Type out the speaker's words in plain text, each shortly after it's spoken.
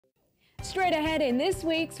Straight ahead in this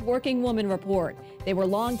week's Working Woman Report. They were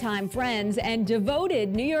longtime friends and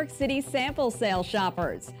devoted New York City sample sale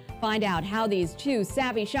shoppers. Find out how these two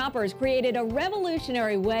savvy shoppers created a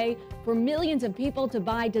revolutionary way for millions of people to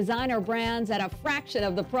buy designer brands at a fraction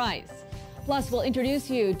of the price. Plus, we'll introduce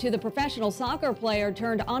you to the professional soccer player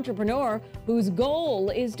turned entrepreneur whose goal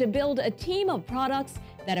is to build a team of products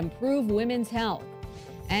that improve women's health.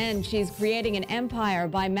 And she's creating an empire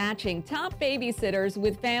by matching top babysitters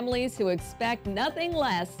with families who expect nothing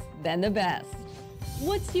less than the best.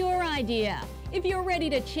 What's your idea? If you're ready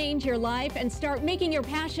to change your life and start making your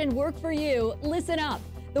passion work for you, listen up.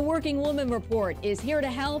 The Working Woman Report is here to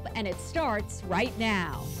help, and it starts right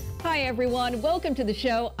now. Hi, everyone. Welcome to the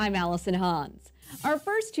show. I'm Allison Hans. Our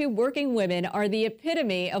first two working women are the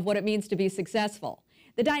epitome of what it means to be successful.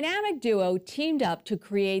 The dynamic duo teamed up to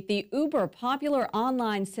create the uber-popular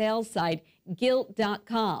online sales site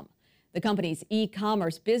Gilt.com. The company's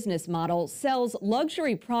e-commerce business model sells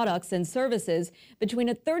luxury products and services between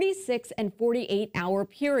a 36 and 48-hour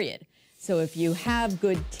period. So if you have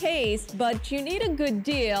good taste, but you need a good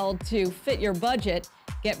deal to fit your budget,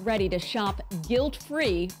 get ready to shop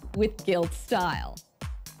guilt-free with Gilt Style.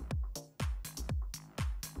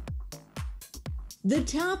 The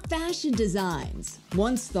top fashion designs,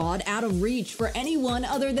 once thought out of reach for anyone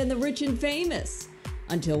other than the rich and famous,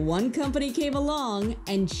 until one company came along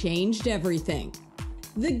and changed everything.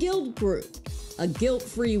 The Gilt Group, a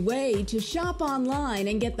guilt-free way to shop online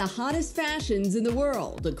and get the hottest fashions in the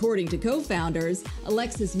world, according to co-founders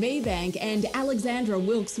Alexis Maybank and Alexandra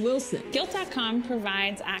Wilkes-Wilson. Gilt.com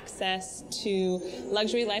provides access to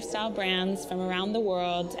luxury lifestyle brands from around the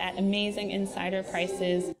world at amazing insider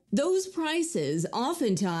prices. Those prices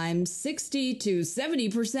oftentimes 60 to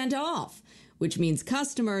 70% off, which means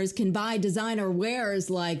customers can buy designer wares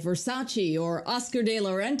like Versace or Oscar de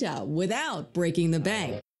la Renta without breaking the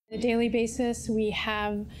bank. On a daily basis, we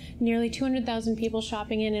have nearly 200,000 people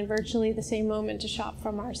shopping in virtually the same moment to shop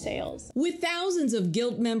from our sales. With thousands of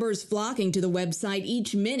Gilt members flocking to the website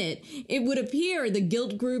each minute, it would appear the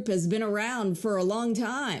Gilt Group has been around for a long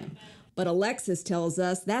time. But Alexis tells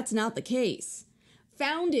us that's not the case.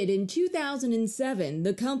 Founded in 2007,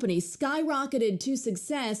 the company skyrocketed to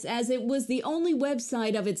success as it was the only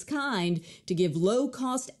website of its kind to give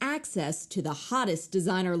low-cost access to the hottest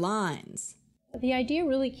designer lines. The idea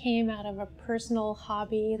really came out of a personal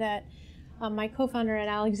hobby that my co-founder and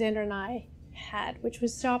Alexander and I had, which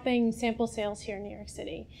was shopping sample sales here in New York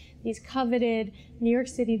City. These coveted New York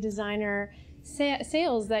City designer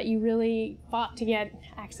sales that you really fought to get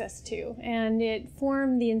access to. And it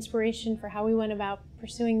formed the inspiration for how we went about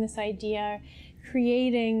pursuing this idea,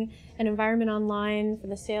 creating an environment online for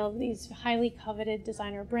the sale of these highly coveted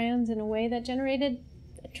designer brands in a way that generated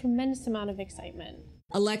a tremendous amount of excitement.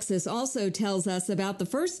 Alexis also tells us about the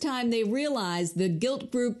first time they realized the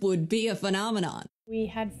Gilt Group would be a phenomenon. We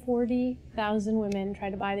had 40,000 women try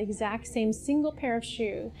to buy the exact same single pair of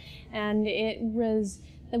shoes, and it was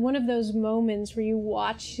one of those moments where you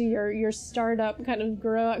watch your startup kind of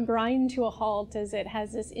grind to a halt as it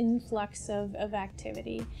has this influx of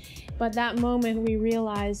activity. But that moment we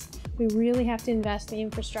realized we really have to invest in the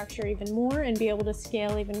infrastructure even more and be able to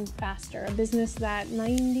scale even faster. A business that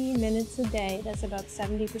 90 minutes a day, that's about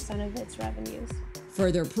 70% of its revenues.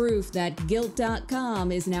 Further proof that Gilt.com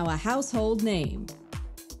is now a household name.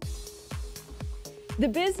 The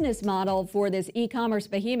business model for this e-commerce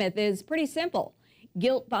behemoth is pretty simple.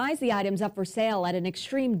 Gilt buys the items up for sale at an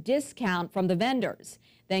extreme discount from the vendors.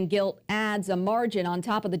 Then Gilt adds a margin on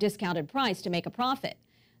top of the discounted price to make a profit.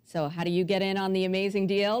 So how do you get in on the amazing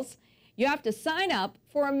deals? You have to sign up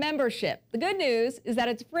for a membership. The good news is that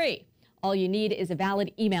it's free. All you need is a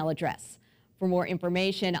valid email address. For more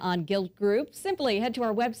information on Gilt Group, simply head to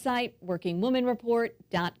our website,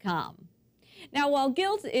 workingwomanreport.com. Now, while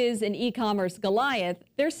Gilt is an e-commerce Goliath,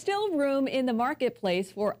 there's still room in the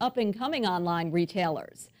marketplace for up-and-coming online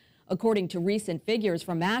retailers. According to recent figures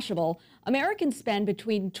from Mashable, Americans spend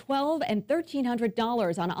between $1,200 and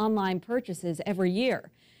 $1,300 on online purchases every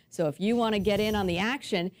year. So if you want to get in on the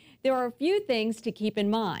action, there are a few things to keep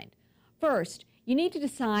in mind. First, you need to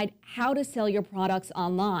decide how to sell your products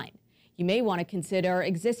online. You may want to consider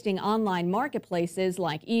existing online marketplaces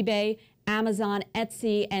like eBay, Amazon,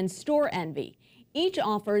 Etsy, and StoreEnvy. Each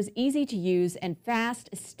offers easy-to-use and fast,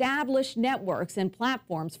 established networks and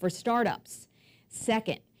platforms for startups.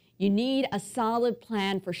 Second, you need a solid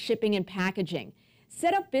plan for shipping and packaging.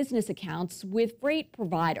 Set up business accounts with freight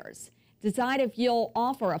providers. Decide if you'll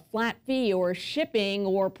offer a flat fee or shipping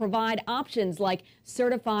or provide options like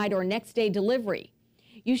certified or next-day delivery.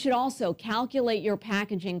 You should also calculate your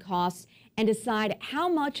packaging costs and decide how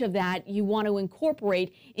much of that you want to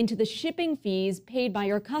incorporate into the shipping fees paid by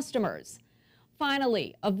your customers.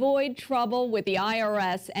 Finally, avoid trouble with the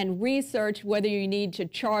IRS and research whether you need to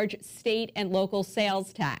charge state and local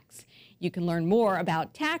sales tax. You can learn more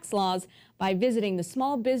about tax laws by visiting the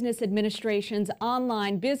Small Business Administration's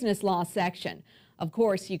online business law section. Of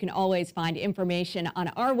course, you can always find information on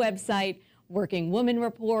our website,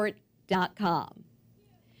 workingwomanreport.com.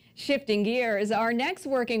 Shifting gears, our next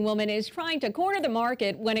working woman is trying to corner the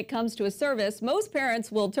market when it comes to a service most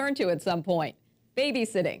parents will turn to at some point: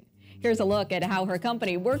 babysitting. Here's a look at how her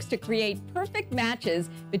company works to create perfect matches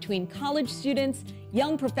between college students,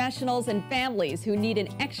 young professionals, and families who need an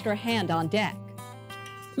extra hand on deck.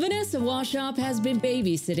 Vanessa Washop has been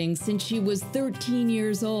babysitting since she was 13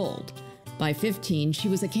 years old. By 15, she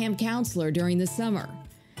was a camp counselor during the summer.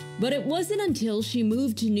 But it wasn't until she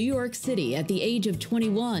moved to New York City at the age of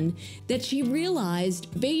 21 that she realized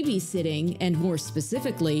babysitting, and more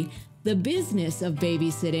specifically, the business of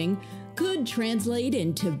babysitting, could translate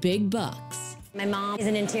into big bucks. My mom is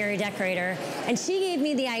an interior decorator, and she gave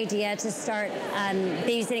me the idea to start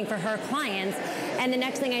babysitting for her clients, and the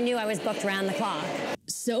next thing I knew, I was booked around the clock.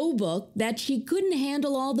 So booked that she couldn't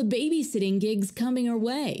handle all the babysitting gigs coming her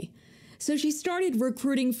way. So she started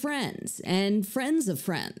recruiting friends and friends of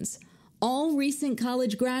friends, all recent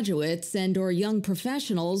college graduates and or young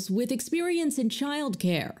professionals with experience in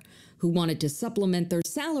childcare who wanted to supplement their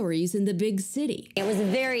salaries in the big city. It was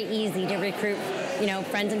very easy to recruit,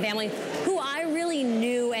 friends and family who I really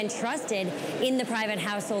knew and trusted in the private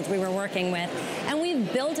households we were working with. And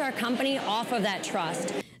we've built our company off of that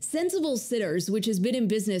trust. Sensible Sitters, which has been in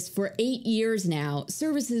business for 8 years now,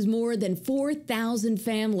 services more than 4,000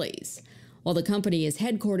 families. While the company is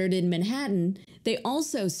headquartered in Manhattan, they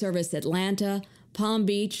also service Atlanta, Palm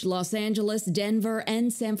Beach, Los Angeles, Denver,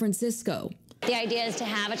 and San Francisco. The idea is to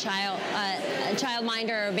have a childminder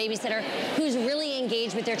or a babysitter who's really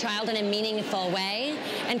engaged with their child in a meaningful way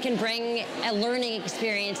and can bring a learning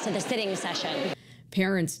experience to the sitting session.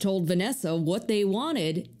 Parents told Vanessa what they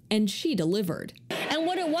wanted, and she delivered. And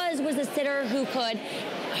what it was a sitter who could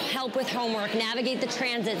help with homework, navigate the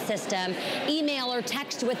transit system, email or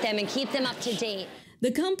text with them, and keep them up to date.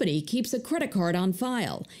 The company keeps a credit card on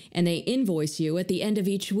file, and they invoice you at the end of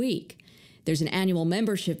each week. There's an annual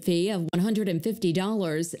membership fee of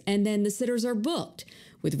 $150, and then the sitters are booked,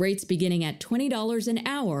 with rates beginning at $20 an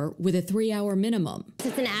hour with a 3-hour minimum.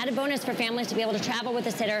 It's an added bonus for families to be able to travel with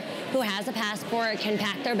a sitter who has a passport, can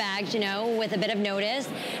pack their bags, with a bit of notice,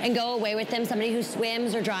 and go away with them, somebody who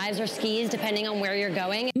swims or drives or skis, depending on where you're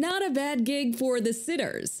going. Not a bad gig for the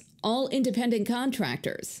sitters, all independent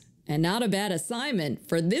contractors. And not a bad assignment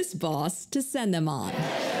for this boss to send them on.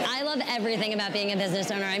 I love everything about being a business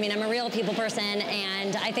owner. I'm a real people person,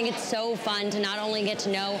 and I think it's so fun to not only get to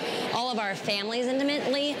know all of our families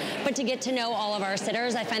intimately, but to get to know all of our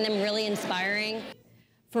sitters. I find them really inspiring.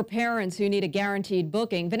 For parents who need a guaranteed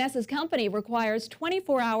booking, Vanessa's company requires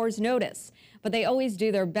 24 hours notice, but they always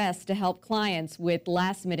do their best to help clients with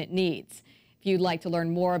last-minute needs. If you'd like to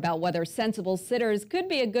learn more about whether Sensible Sitters could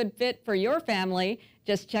be a good fit for your family,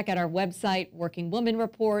 just check out our website,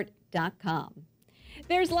 workingwomanreport.com.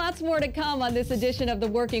 There's lots more to come on this edition of the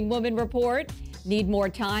Working Woman Report. Need more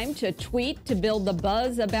time to tweet to build the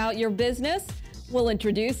buzz about your business? We'll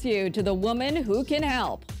introduce you to the woman who can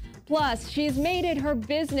help. Plus, she's made it her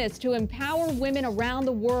business to empower women around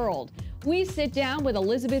the world. We sit down with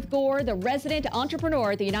Elizabeth Gore, the resident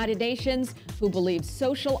entrepreneur at the United Nations, who believes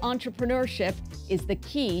social entrepreneurship is the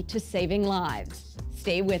key to saving lives.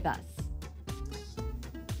 Stay with us.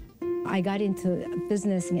 I got into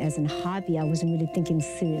business as a hobby. I wasn't really thinking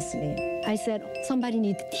seriously. I said, somebody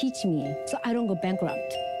needs to teach me so I don't go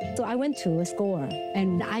bankrupt. So I went to a school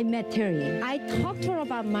and I met Terry. I talked to her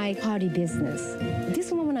about my party business.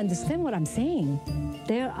 This woman understands what I'm saying.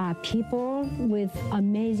 There are people with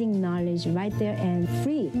amazing knowledge right there and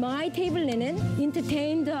free. My table linen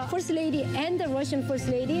entertained the First Lady and the Russian First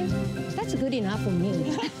Lady. That's good enough for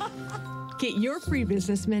me. Get your free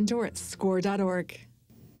business mentor at score.org.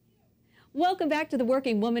 Welcome back to the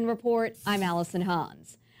Working Woman Report. I'm Allison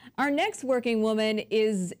Hans. Our next working woman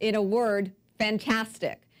is, in a word,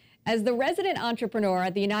 fantastic. As the resident entrepreneur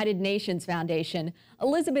at the United Nations Foundation,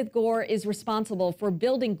 Elizabeth Gore is responsible for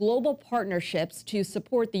building global partnerships to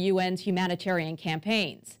support the UN's humanitarian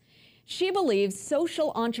campaigns. She believes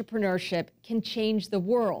social entrepreneurship can change the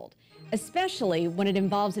world, especially when it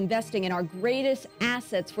involves investing in our greatest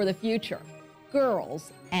assets for the future,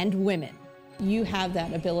 girls and women. You have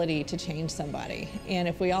that ability to change somebody. And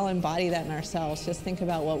if we all embody that in ourselves, just think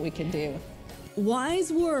about what we can do.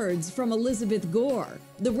 Wise words from Elizabeth Gore.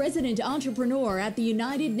 the resident entrepreneur at the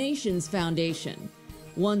United Nations Foundation.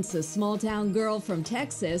 Once a small-town girl from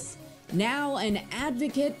Texas, now an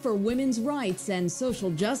advocate for women's rights and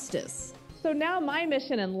social justice. So now my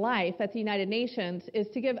mission in life at the United Nations is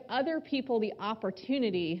to give other people the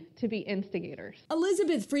opportunity to be instigators.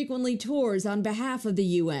 Elizabeth frequently tours on behalf of the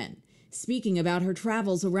UN, speaking about her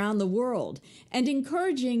travels around the world and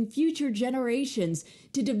encouraging future generations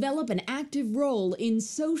to develop an active role in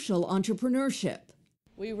social entrepreneurship.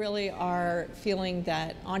 We really are feeling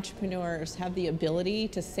that entrepreneurs have the ability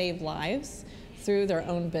to save lives through their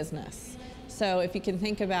own business. So if you can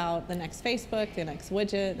think about the next Facebook, the next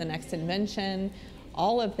widget, the next invention,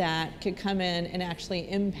 all of that could come in and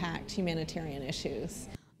actually impact humanitarian issues.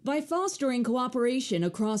 By fostering cooperation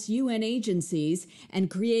across UN agencies and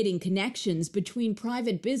creating connections between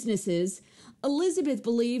private businesses, Elizabeth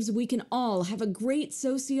believes we can all have a great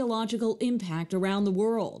sociological impact around the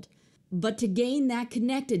world. But to gain that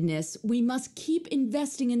connectedness, we must keep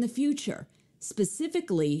investing in the future,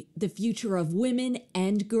 specifically the future of women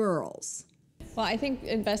and girls. Well, I think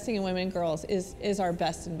investing in women and girls is our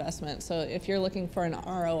best investment. So if you're looking for an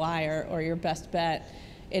ROI or your best bet,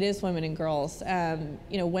 it is women and girls.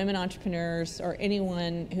 Women entrepreneurs or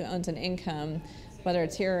anyone who owns an income, whether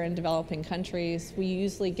it's here or in developing countries, we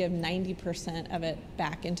usually give 90% of it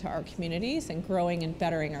back into our communities and growing and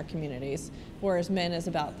bettering our communities, whereas men is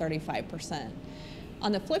about 35%.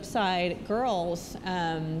 On the flip side, girls,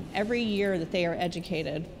 every year that they are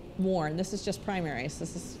educated more, and this is just primaries,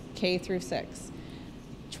 this is K through 6,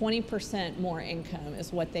 20% more income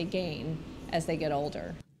is what they gain as they get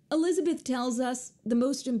older. Elizabeth tells us the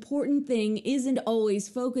most important thing isn't always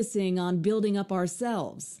focusing on building up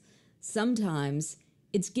ourselves. Sometimes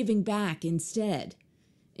it's giving back instead.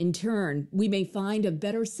 In turn, we may find a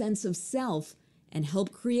better sense of self and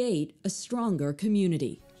help create a stronger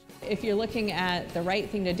community. If you're looking at the right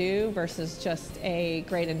thing to do versus just a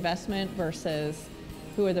great investment versus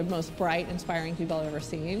who are the most bright, inspiring people I've ever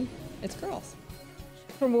seen, it's girls.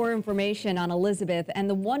 For more information on Elizabeth and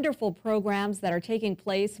the wonderful programs that are taking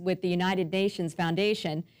place with the United Nations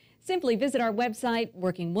Foundation, simply visit our website,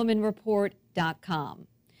 workingwomanreport.com.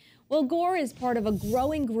 Well, Gore is part of a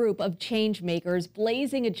growing group of change makers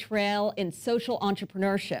blazing a trail in social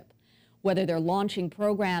entrepreneurship. Whether they're launching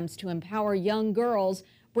programs to empower young girls,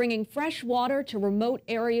 bringing fresh water to remote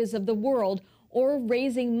areas of the world, or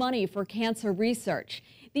raising money for cancer research,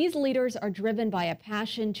 these leaders are driven by a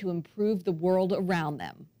passion to improve the world around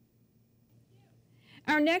them.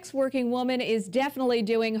 Our next working woman is definitely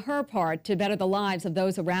doing her part to better the lives of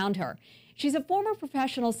those around her. She's a former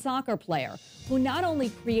professional soccer player who not only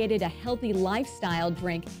created a healthy lifestyle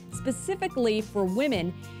drink specifically for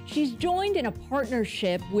women, she's joined in a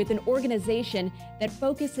partnership with an organization that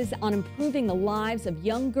focuses on improving the lives of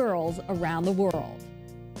young girls around the world.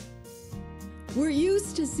 We're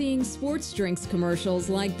used to seeing sports drinks commercials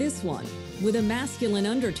like this one, with a masculine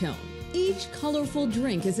undertone. Each colorful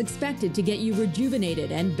drink is expected to get you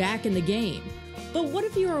rejuvenated and back in the game. But what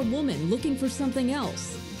if you're a woman looking for something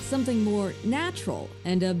else? Something more natural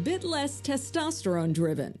and a bit less testosterone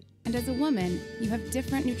driven. And as a woman, you have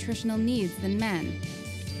different nutritional needs than men.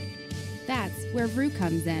 That's where Vru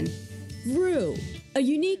comes in. Vru, a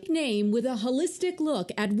unique name with a holistic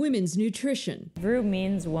look at women's nutrition. Vru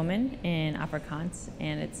means woman in Afrikaans,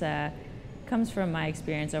 and it comes from my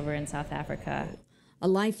experience over in South Africa. A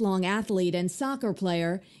lifelong athlete and soccer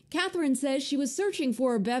player, Catherine says she was searching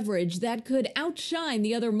for a beverage that could outshine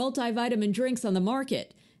the other multivitamin drinks on the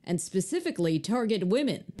market and specifically target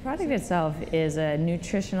women. The product itself is a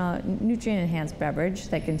nutrient-enhanced beverage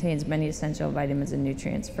that contains many essential vitamins and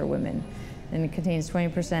nutrients for women. And it contains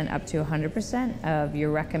 20% up to 100% of your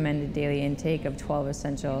recommended daily intake of 12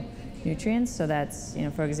 essential nutrients. So that's,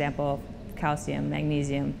 for example, calcium,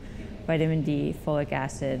 magnesium, vitamin D, folic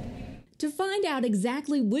acid. To find out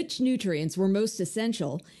exactly which nutrients were most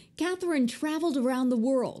essential, Catherine traveled around the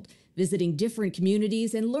world, visiting different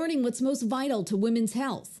communities and learning what's most vital to women's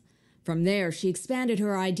health. From there, she expanded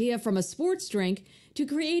her idea from a sports drink to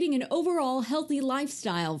creating an overall healthy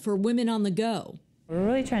lifestyle for women on the go. We're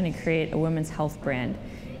really trying to create a women's health brand.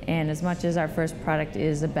 And as much as our first product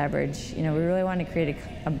is a beverage, we really want to create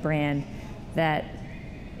a brand that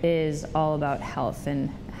is all about health. And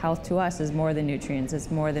health to us is more than nutrients, it's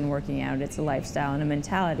more than working out, it's a lifestyle and a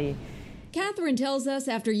mentality. Catherine tells us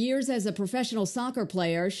after years as a professional soccer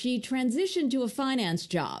player, she transitioned to a finance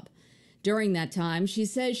job. During that time, she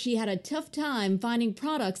says she had a tough time finding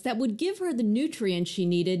products that would give her the nutrients she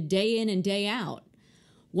needed day in and day out.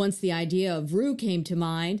 Once the idea of Vru came to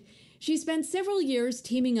mind, she spent several years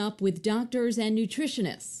teaming up with doctors and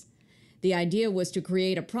nutritionists. The idea was to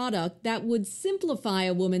create a product that would simplify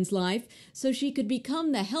a woman's life so she could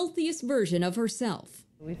become the healthiest version of herself.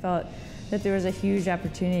 We felt that there was a huge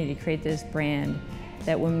opportunity to create this brand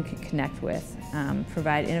that women could connect with,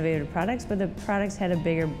 provide innovative products, but the products had a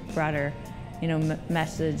bigger, broader,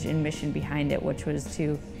 message and mission behind it, which was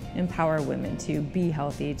to empower women to be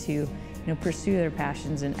healthy, to pursue their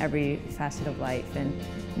passions in every facet of life, and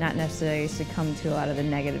not necessarily succumb to a lot of the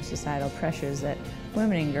negative societal pressures that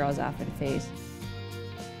women and girls often face.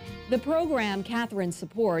 The program Catherine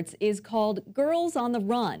supports is called Girls on the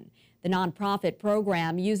Run. The nonprofit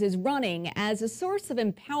program uses running as a source of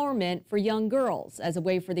empowerment for young girls, as a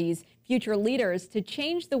way for these future leaders to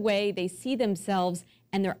change the way they see themselves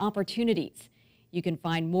and their opportunities. You can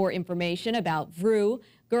find more information about VRU,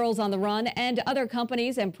 Girls on the Run, and other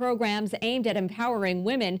companies and programs aimed at empowering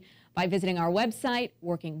women by visiting our website,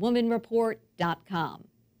 workingwomanreport.com.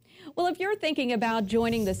 Well, if you're thinking about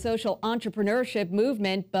joining the social entrepreneurship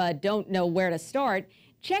movement but don't know where to start,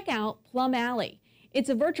 check out Plum Alley. It's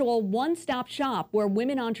a virtual one-stop shop where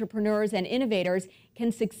women entrepreneurs and innovators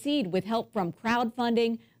can succeed with help from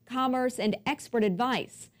crowdfunding, commerce, and expert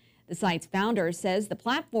advice. The site's founder says the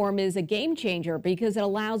platform is a game changer because it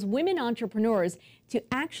allows women entrepreneurs to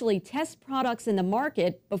actually test products in the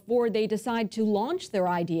market before they decide to launch their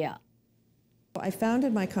idea. I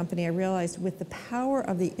founded my company. I realized with the power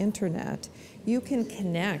of the internet, you can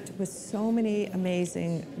connect with so many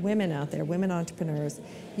amazing women out there, women entrepreneurs.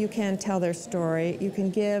 You can tell their story. You can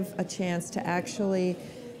give a chance to actually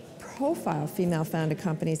profile female-founded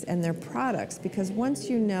companies and their products, because once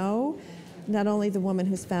you know not only the woman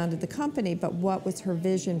who's founded the company, but what was her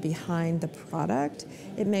vision behind the product,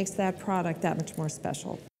 it makes that product that much more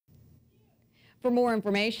special. For more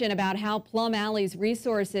information about how Plum Alley's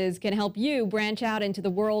resources can help you branch out into the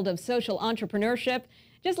world of social entrepreneurship,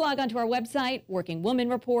 just log on to our website,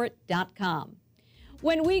 workingwomanreport.com.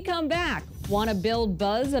 When we come back, want to build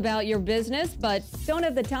buzz about your business but don't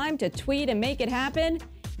have the time to tweet and make it happen?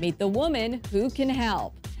 Meet the woman who can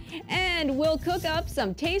help. And we'll cook up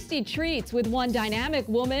some tasty treats with one dynamic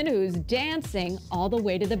woman who's dancing all the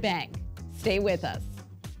way to the bank. Stay with us.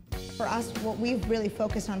 For us, what we've really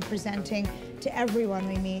focused on presenting to everyone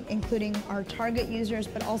we meet, including our target users,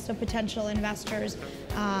 but also potential investors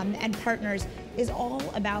and partners, is all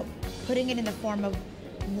about putting it in the form of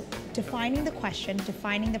defining the question,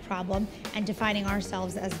 defining the problem, and defining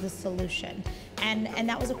ourselves as the solution. And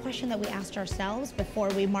that was a question that we asked ourselves before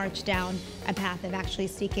we marched down a path of actually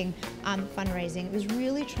seeking fundraising. It was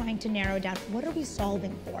really trying to narrow down, what are we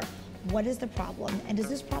solving for? What is the problem? And is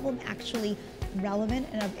this problem actually relevant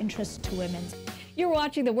and of interest to women? You're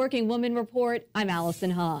watching the Working Woman Report. I'm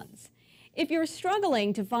Allison Hans. If you're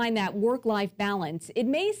struggling to find that work-life balance, it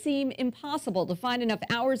may seem impossible to find enough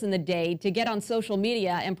hours in the day to get on social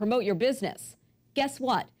media and promote your business. Guess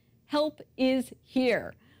what? Help is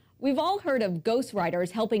here. We've all heard of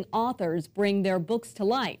ghostwriters helping authors bring their books to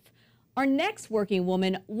life. Our next working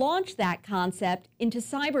woman launched that concept into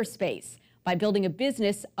cyberspace by building a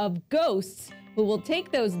business of ghosts who will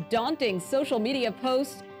take those daunting social media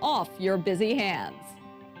posts off your busy hands.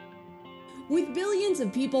 With billions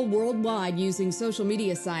of people worldwide using social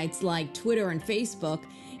media sites like Twitter and Facebook,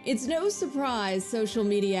 it's no surprise social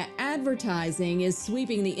media advertising is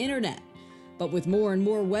sweeping the internet. But with more and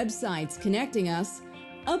more websites connecting us,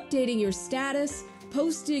 updating your status,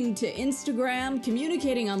 posting to Instagram,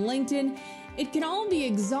 communicating on LinkedIn, it can all be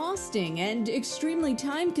exhausting and extremely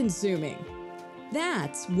time-consuming.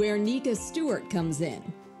 That's where Nika Stewart comes in.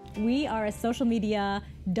 We are a social media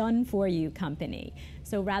done-for-you company.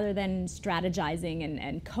 So rather than strategizing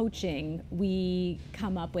and coaching, we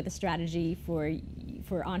come up with a strategy for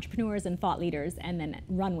entrepreneurs and thought leaders and then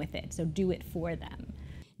run with it, so do it for them.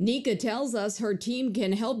 Nika tells us her team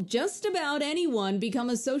can help just about anyone become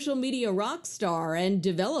a social media rock star and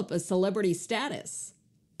develop a celebrity status.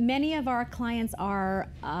 Many of our clients are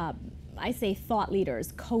I say thought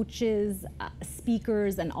leaders, coaches,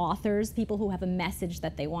 speakers, and authors, people who have a message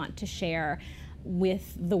that they want to share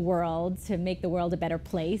with the world to make the world a better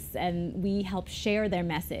place, and we help share their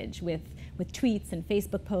message with tweets and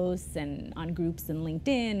Facebook posts and on groups and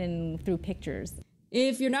LinkedIn and through pictures.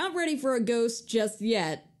 If you're not ready for a ghost just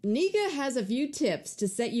yet, Nika has a few tips to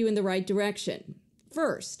set you in the right direction.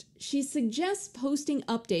 First, she suggests posting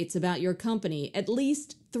updates about your company at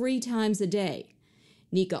least 3 times a day.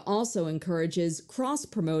 Nika also encourages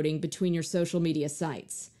cross-promoting between your social media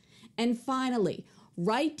sites. And finally,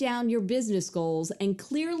 write down your business goals and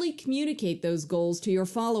clearly communicate those goals to your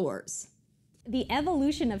followers. The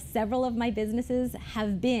evolution of several of my businesses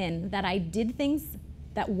have been that I did things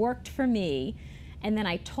that worked for me, and then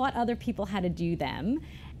I taught other people how to do them.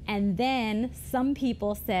 And then some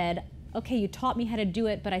people said, okay, you taught me how to do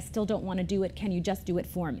it, but I still don't want to do it. Can you just do it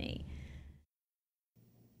for me?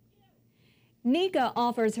 Nika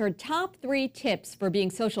offers her top 3 tips for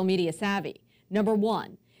being social media savvy. Number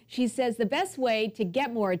 1, she says the best way to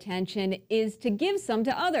get more attention is to give some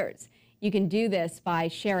to others. You can do this by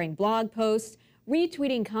sharing blog posts,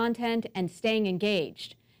 retweeting content, and staying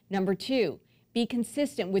engaged. Number 2, be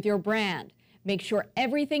consistent with your brand. Make sure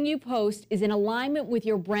everything you post is in alignment with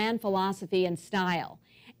your brand philosophy and style.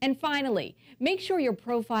 And finally, make sure your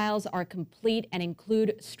profiles are complete and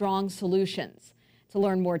include strong solutions. To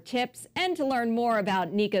learn more tips and to learn more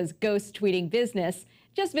about Nika's ghost tweeting business,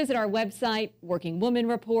 just visit our website,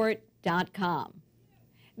 workingwomanreport.com.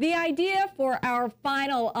 The idea for our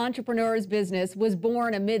final entrepreneur's business was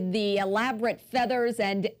born amid the elaborate feathers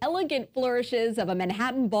and elegant flourishes of a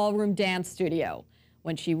Manhattan ballroom dance studio.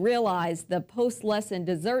 When she realized the post-lesson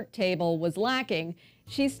dessert table was lacking,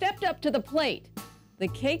 she stepped up to the plate, the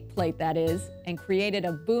cake plate that is, and created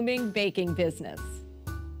a booming baking business.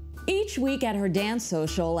 Each week at her dance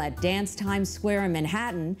social at Dance Times Square in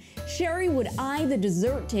Manhattan, Sherry would eye the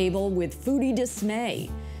dessert table with foodie dismay.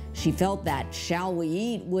 She felt that Shall We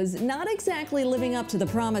Eat was not exactly living up to the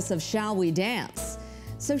promise of Shall We Dance.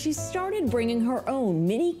 So she started bringing her own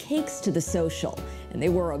mini cakes to the social, and they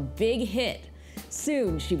were a big hit.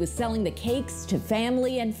 Soon, she was selling the cakes to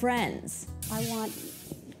family and friends. I want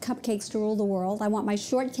cupcakes to rule the world. I want my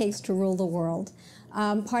shortcakes to rule the world.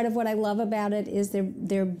 Part of what I love about it is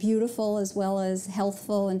they're beautiful as well as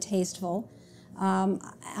healthful and tasteful.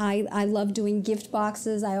 I love doing gift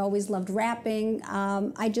boxes. I always loved wrapping.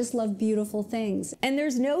 I just love beautiful things. And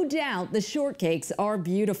there's no doubt the shortcakes are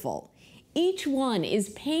beautiful. Each one is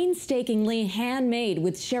painstakingly handmade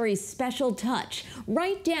with Sherry's special touch,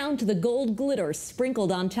 right down to the gold glitter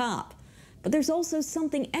sprinkled on top. But there's also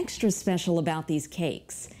something extra special about these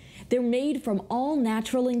cakes. They're made from all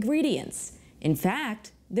natural ingredients. In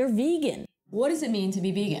fact, they're vegan. What does it mean to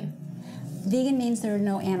be vegan? Vegan means there are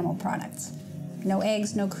no animal products. No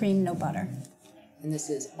eggs, no cream, no butter. And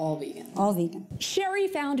this is all vegan? All vegan. Sherry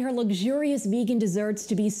found her luxurious vegan desserts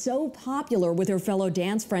to be so popular with her fellow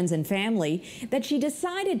dance friends and family that she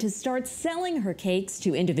decided to start selling her cakes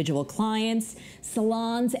to individual clients,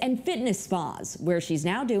 salons, and fitness spas, where she's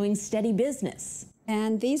now doing steady business.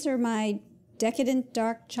 And these are my decadent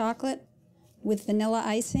dark chocolate with vanilla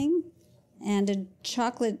icing and a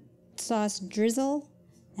chocolate sauce drizzle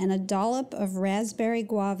and a dollop of raspberry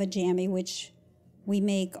guava jammy, which we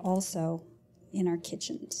make also in our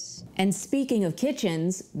kitchens. And speaking of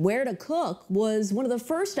kitchens, where to cook was one of the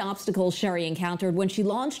first obstacles Sherry encountered when she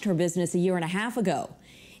launched her business a year and a half ago.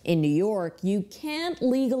 In New York, you can't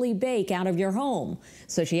legally bake out of your home,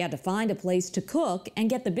 so she had to find a place to cook and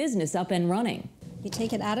get the business up and running. You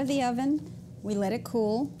take it out of the oven, we let it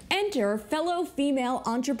cool. Enter fellow female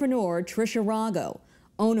entrepreneur Trisha Rago,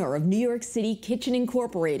 owner of New York City Kitchen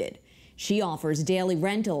Incorporated. She offers daily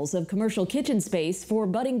rentals of commercial kitchen space for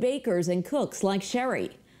budding bakers and cooks like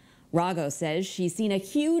Sherry. Rago says she's seen a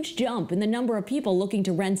huge jump in the number of people looking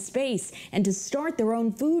to rent space and to start their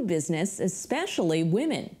own food business, especially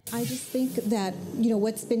women. I just think that,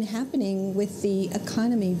 what's been happening with the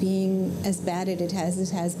economy being as bad as it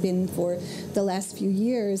has been for the last few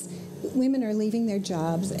years, women are leaving their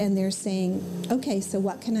jobs and they're saying, okay, so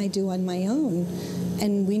what can I do on my own?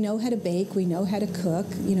 And we know how to bake, we know how to cook,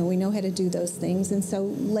 we know how to do those things, and so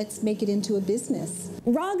let's make it into a business.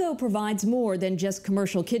 Rago provides more than just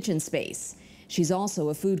commercial kitchen space. She's also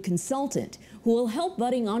a food consultant who will help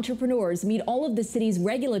budding entrepreneurs meet all of the city's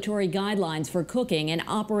regulatory guidelines for cooking and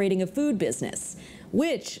operating a food business,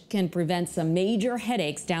 which can prevent some major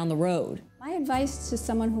headaches down the road. My advice to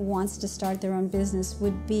someone who wants to start their own business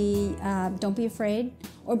would be don't be afraid,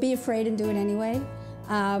 or be afraid and do it anyway.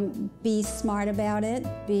 Be smart about it,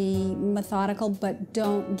 be methodical, but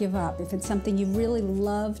don't give up. If it's something you really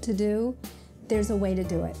love to do, there's a way to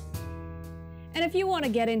do it. And if you want to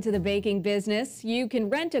get into the baking business, you can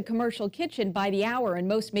rent a commercial kitchen by the hour in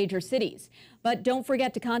most major cities. But don't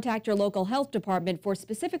forget to contact your local health department for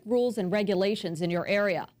specific rules and regulations in your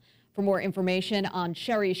area. For more information on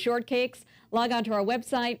Sherry's shortcakes, log on to our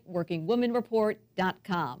website,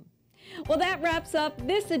 workingwomanreport.com. Well, that wraps up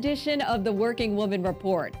this edition of the Working Woman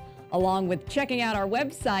Report. Along with checking out our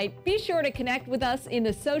website, be sure to connect with us in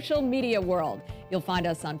the social media world. You'll find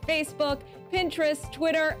us on Facebook, Pinterest,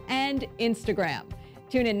 Twitter, and Instagram.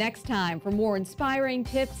 Tune in next time for more inspiring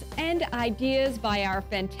tips and ideas by our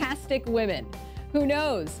fantastic women. Who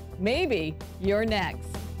knows, maybe you're next.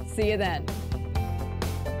 See you then.